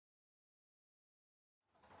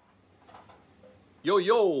Yo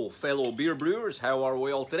yo fellow beer brewers, how are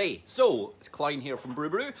we all today? So, it's Klein here from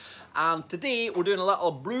BrewBru, and today we're doing a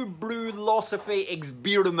little BrewBru philosophy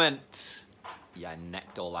experiment. Yeah, I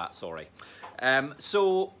nicked all that, sorry.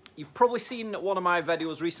 So, you've probably seen one of my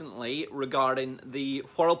videos recently regarding the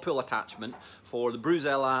Whirlpool attachment for the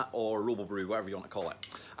BrewZilla or Robobrew, whatever you want to call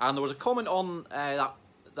it. And there was a comment on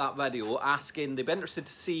that video asking they'd be interested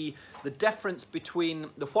to see the difference between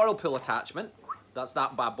the Whirlpool attachment, that's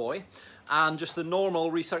that bad boy, and just the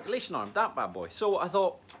normal recirculation arm, that bad boy. So I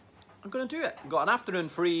thought, I'm gonna do it. I've got an afternoon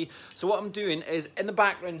free, so what I'm doing is, in the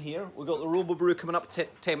background here, we've got the Robobrew coming up to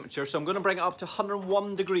temperature, so I'm gonna bring it up to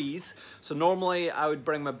 101 degrees. So normally I would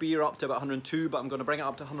bring my beer up to about 102, but I'm gonna bring it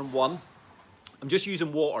up to 101. I'm just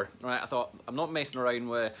using water, right? I thought, I'm not messing around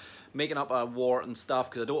with making up a wort and stuff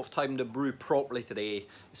because I don't have time to brew properly today,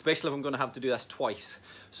 especially if I'm gonna have to do this twice.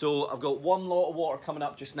 So I've got one lot of water coming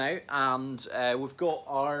up just now, and we've got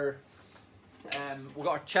our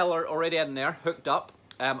chiller already in there, hooked up.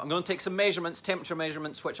 I'm going to take some measurements, temperature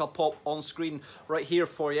measurements, which I'll pop on screen right here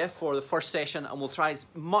for you for the first session, and we'll try as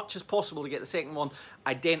much as possible to get the second one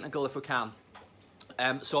identical if we can.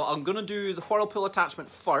 So I'm going to do the Whirlpool attachment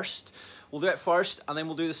first. We'll do it first, and then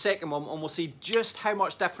we'll do the second one, and we'll see just how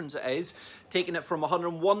much difference it is, taking it from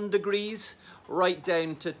 101 degrees right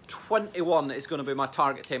down to 21 is going to be my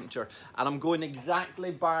target temperature, and I'm going exactly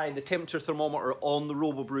by the temperature thermometer on the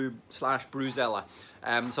Robobrew / BrewZilla.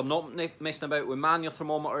 So I'm not messing about with manual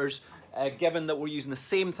thermometers. Given that we're using the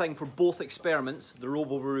same thing for both experiments, the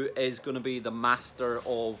Robobrew is going to be the master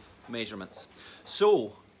of measurements.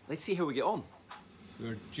 So let's see how we get on.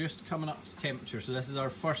 We're just coming up to temperature, so this is our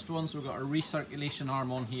first one. So we've got our recirculation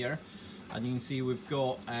arm on here, and you can see we've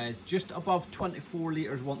got just above 24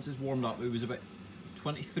 litres once it's warmed up. It was about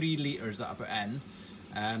 23 litres that I put in.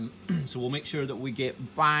 So we'll make sure that we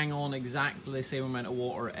get bang on exactly the same amount of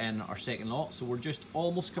water in our second lot. So we're just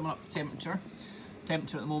almost coming up to temperature.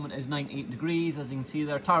 Temperature at the moment is 98 degrees. As you can see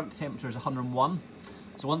there, target temperature is 101.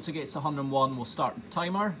 So once it gets to 101, we'll start the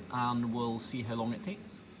timer and we'll see how long it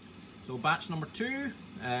takes. So batch number 2,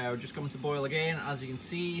 we're just coming to boil again. As you can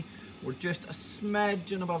see, we're just a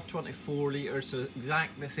smidgen above 24 litres, so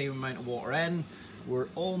exactly the same amount of water in. We're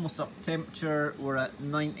almost up to temperature. We're at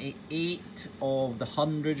 98 of the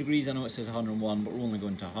 100 degrees. I know it says 101, but we're only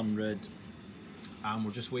going to 100. And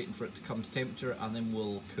we're just waiting for it to come to temperature, and then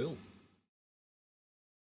we'll cool.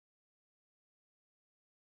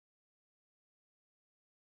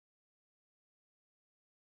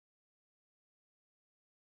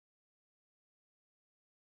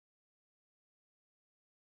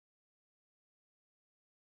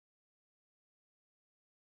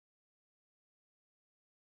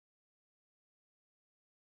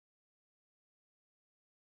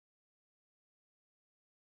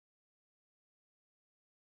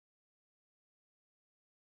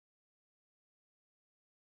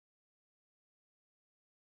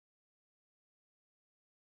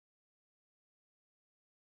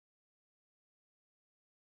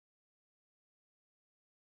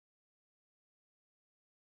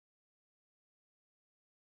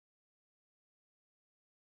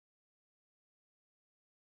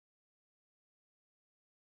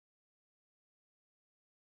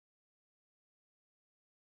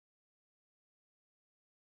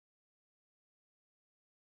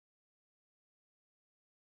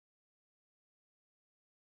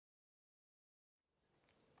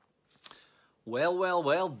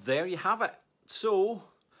 Well, there you have it. So,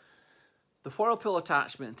 the Whirlpool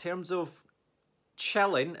attachment, in terms of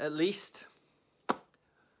chilling at least,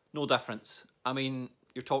 no difference. I mean,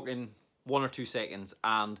 you're talking 1 or 2 seconds,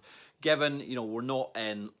 and given, you know, we're not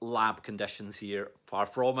in lab conditions here, far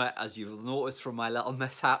from it, as you've noticed from my little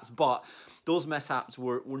mishaps, but those mishaps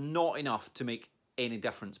were not enough to make any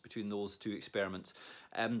difference between those 2 experiments.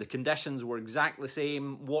 The conditions were exactly the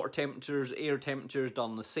same, water temperatures, air temperatures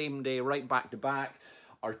done the same day, right back to back.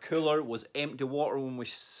 Our cooler was empty water when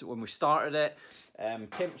we started it.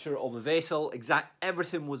 Temperature of the vessel,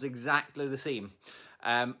 everything was exactly the same.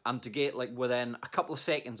 And to get like within a couple of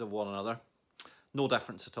seconds of one another, no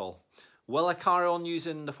difference at all. Will I carry on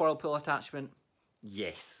using the Whirlpool attachment?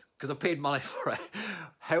 Yes, because I paid money for it.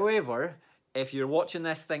 However, if you're watching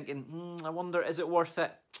this thinking, I wonder, is it worth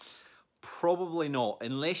it? Probably not,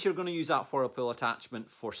 unless you're going to use that Whirlpool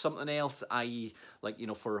attachment for something else, i.e. like, you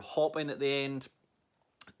know, for hopping at the end,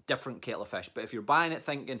 different kettle of fish. But if you're buying it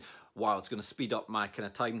thinking, wow, it's going to speed up my kind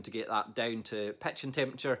of time to get that down to pitching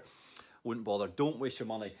temperature, wouldn't bother. Don't waste your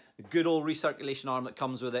money. The good old recirculation arm that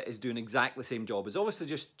comes with it is doing exactly the same job. It's obviously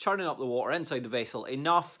just churning up the water inside the vessel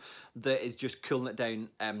enough that it's just cooling it down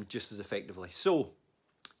just as effectively. So,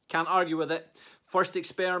 can't argue with it. First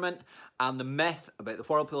experiment, and the myth about the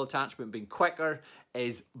Whirlpool attachment being quicker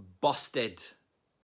is busted.